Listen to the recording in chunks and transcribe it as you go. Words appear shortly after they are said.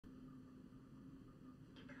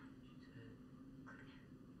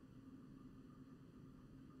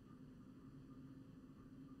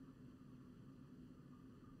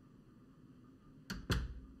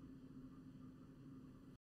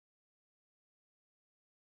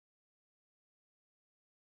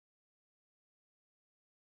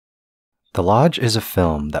The Lodge is a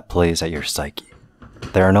film that plays at your psyche.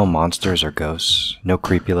 There are no monsters or ghosts, no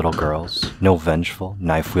creepy little girls, no vengeful,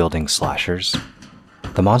 knife-wielding slashers.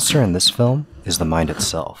 The monster in this film is the mind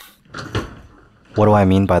itself. What do I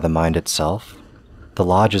mean by the mind itself? The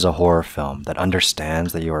Lodge is a horror film that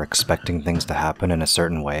understands that you are expecting things to happen in a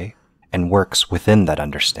certain way, and works within that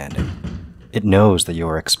understanding. It knows that you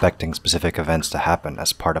are expecting specific events to happen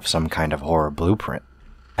as part of some kind of horror blueprint,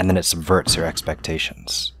 and then it subverts your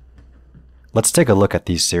expectations. Let's take a look at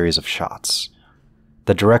these series of shots.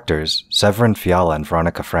 The directors, Severin Fiala and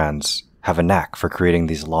Veronica Franz, have a knack for creating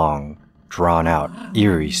these long, drawn-out,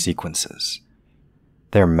 eerie sequences.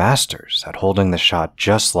 They're masters at holding the shot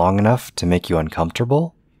just long enough to make you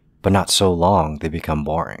uncomfortable, but not so long they become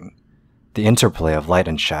boring. The interplay of light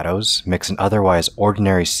and shadows makes an otherwise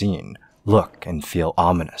ordinary scene look and feel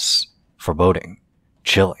ominous, foreboding,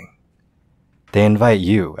 chilling. They invite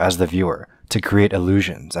you, as the viewer, to create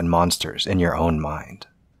illusions and monsters in your own mind.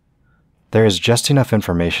 There is just enough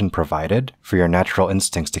information provided for your natural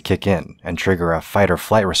instincts to kick in and trigger a fight or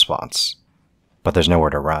flight response, but there's nowhere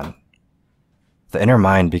to run. The inner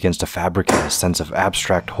mind begins to fabricate a sense of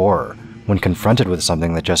abstract horror when confronted with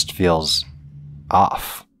something that just feels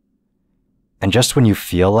off. And just when you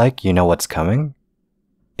feel like you know what's coming,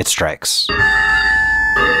 it strikes.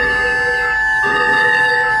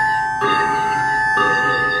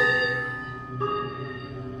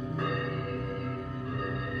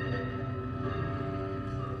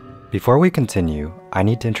 Before we continue, I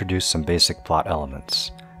need to introduce some basic plot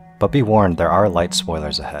elements, but be warned there are light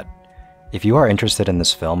spoilers ahead. If you are interested in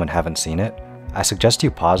this film and haven't seen it, I suggest you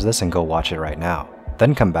pause this and go watch it right now,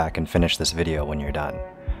 then come back and finish this video when you're done.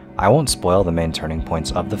 I won't spoil the main turning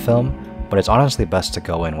points of the film, but it's honestly best to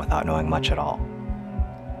go in without knowing much at all.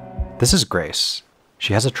 This is Grace.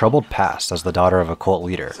 She has a troubled past as the daughter of a cult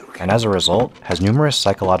leader, and as a result, has numerous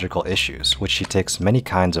psychological issues which she takes many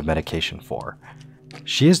kinds of medication for.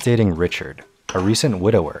 She is dating Richard, a recent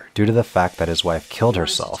widower due to the fact that his wife killed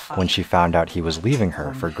herself when she found out he was leaving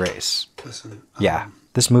her for Grace. Yeah,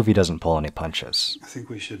 this movie doesn't pull any punches. I think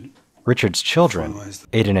we should. Richard's children,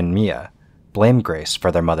 Aiden and Mia, blame Grace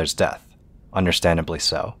for their mother's death, understandably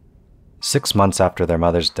so. 6 months after their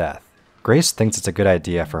mother's death, Grace thinks it's a good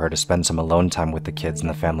idea for her to spend some alone time with the kids in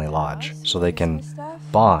the family lodge so they can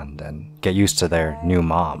bond and get used to their new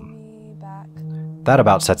mom. That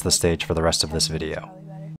about sets the stage for the rest of this video.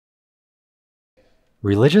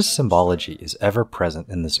 Religious symbology is ever present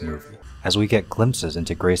in this movie, as we get glimpses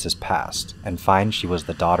into Grace's past and find she was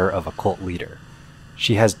the daughter of a cult leader.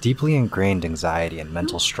 She has deeply ingrained anxiety and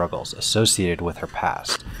mental struggles associated with her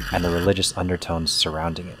past and the religious undertones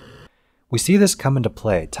surrounding it. We see this come into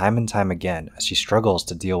play time and time again as she struggles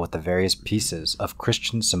to deal with the various pieces of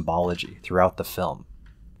Christian symbology throughout the film.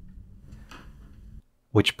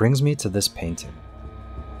 Which brings me to this painting.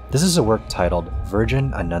 This is a work titled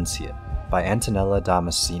Virgin Annunciate by Antonella da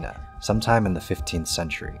Messina, sometime in the 15th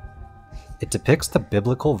century. It depicts the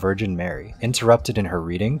biblical Virgin Mary interrupted in her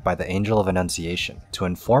reading by the Angel of Annunciation to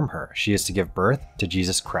inform her she is to give birth to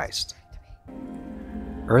Jesus Christ.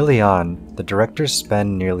 Early on, the directors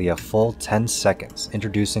spend nearly a full 10 seconds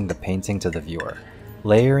introducing the painting to the viewer,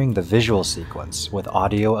 layering the visual sequence with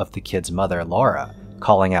audio of the kid's mother, Laura,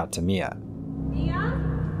 calling out to Mia. Mia?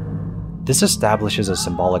 This establishes a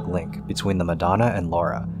symbolic link between the Madonna and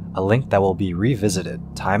Laura, a link that will be revisited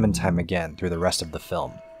time and time again through the rest of the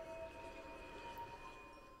film.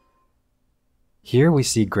 Here we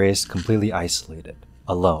see Grace completely isolated,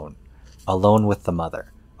 alone with the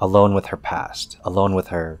mother, alone with her past, alone with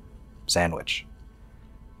her sandwich.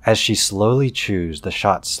 As she slowly chews, the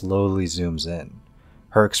shot slowly zooms in.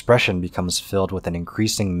 Her expression becomes filled with an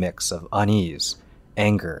increasing mix of unease,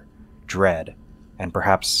 anger, dread, and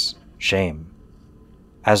perhaps shame.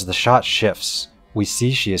 As the shot shifts, we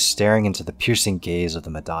see she is staring into the piercing gaze of the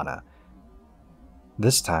Madonna.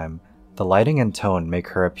 This time, the lighting and tone make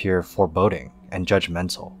her appear foreboding and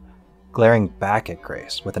judgmental, glaring back at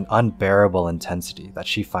Grace with an unbearable intensity that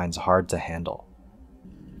she finds hard to handle.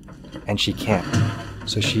 And she can't,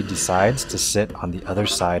 so she decides to sit on the other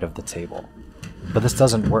side of the table. But this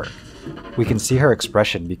doesn't work. We can see her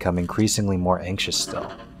expression become increasingly more anxious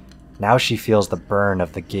still. Now she feels the burn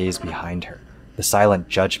of the gaze behind her, the silent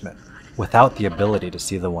judgment, without the ability to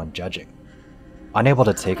see the one judging. Unable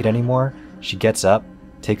to take it anymore, she gets up,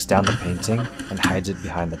 takes down the painting, and hides it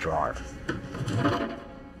behind the drawer.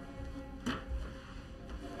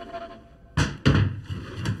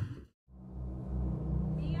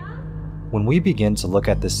 When we begin to look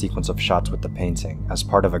at this sequence of shots with the painting as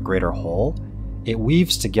part of a greater whole, it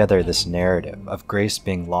weaves together this narrative of Grace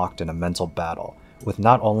being locked in a mental battle with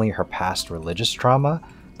not only her past religious trauma,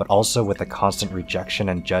 but also with the constant rejection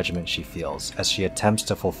and judgment she feels as she attempts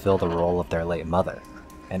to fulfill the role of their late mother,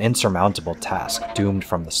 an insurmountable task doomed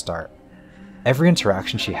from the start. Every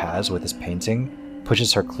interaction she has with this painting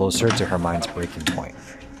pushes her closer to her mind's breaking point.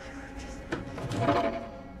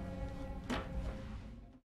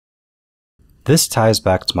 This ties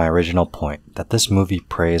back to my original point that this movie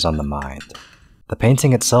preys on the mind. The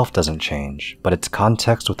painting itself doesn't change, but its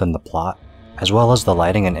context within the plot, as well as the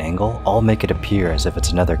lighting and angle, all make it appear as if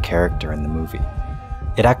it's another character in the movie.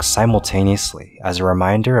 It acts simultaneously as a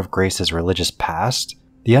reminder of Grace's religious past,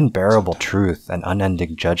 the unbearable truth and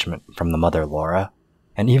unending judgment from the mother Laura,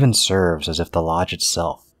 and even serves as if the lodge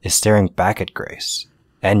itself is staring back at Grace,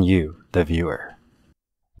 and you, the viewer.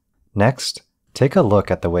 Next, take a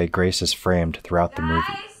look at the way Grace is framed throughout the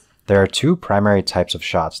movie. There are two primary types of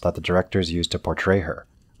shots that the directors use to portray her: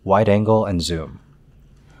 wide angle and zoom.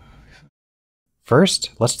 First,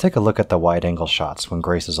 let's take a look at the wide angle shots when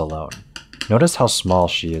Grace is alone. Notice how small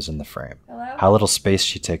she is in the frame, how little space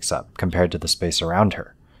she takes up compared to the space around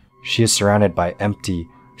her. She is surrounded by empty,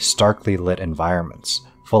 starkly lit environments,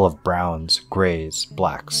 full of browns, grays,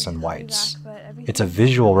 blacks, and whites. It's a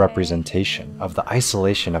visual representation of the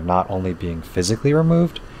isolation of not only being physically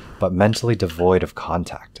removed, but mentally devoid of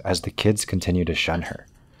contact as the kids continue to shun her.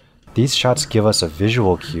 These shots give us a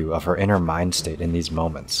visual cue of her inner mind state in these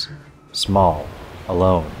moments. Small,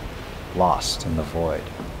 alone, lost in the void.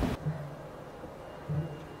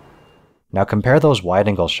 Now compare those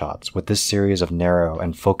wide-angle shots with this series of narrow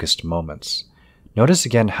and focused moments. Notice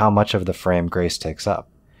again how much of the frame Grace takes up.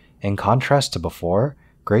 In contrast to before,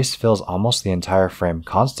 Grace fills almost the entire frame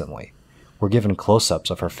constantly. We're given close-ups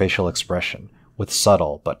of her facial expression, with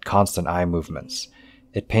subtle but constant eye movements.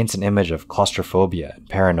 It paints an image of claustrophobia and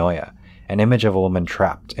paranoia, an image of a woman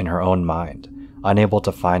trapped in her own mind, unable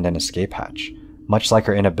to find an escape hatch, much like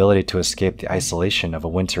her inability to escape the isolation of a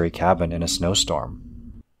wintry cabin in a snowstorm.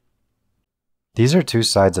 These are two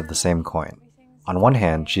sides of the same coin. On one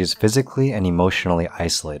hand, she is physically and emotionally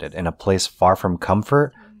isolated in a place far from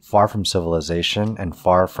comfort, far from civilization, and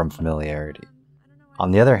far from familiarity.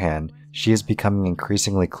 On the other hand, she is becoming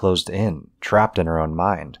increasingly closed in, trapped in her own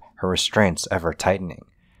mind, her restraints ever tightening.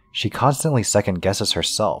 She constantly second-guesses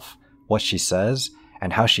herself, what she says,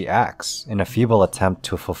 and how she acts in a feeble attempt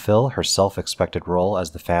to fulfill her self-expected role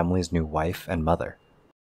as the family's new wife and mother.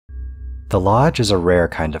 The Lodge is a rare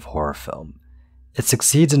kind of horror film. It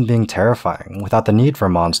succeeds in being terrifying without the need for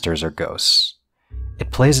monsters or ghosts.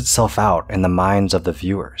 It plays itself out in the minds of the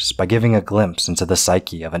viewers by giving a glimpse into the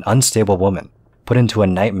psyche of an unstable woman put into a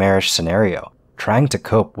nightmarish scenario, trying to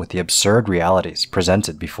cope with the absurd realities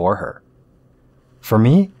presented before her. For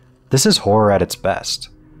me, this is horror at its best,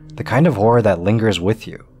 the kind of horror that lingers with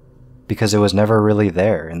you, because it was never really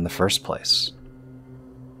there in the first place.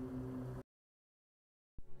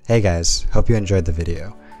 Hey guys, hope you enjoyed the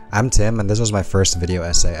video. I'm Tim, and this was my first video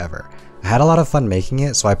essay ever. I had a lot of fun making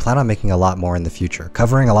it, so I plan on making a lot more in the future,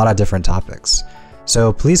 covering a lot of different topics.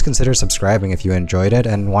 So please consider subscribing if you enjoyed it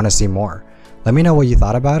and want to see more. Let me know what you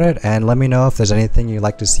thought about it, and let me know if there's anything you'd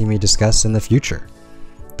like to see me discuss in the future.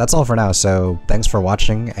 That's all for now, so thanks for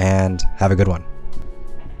watching, and have a good one.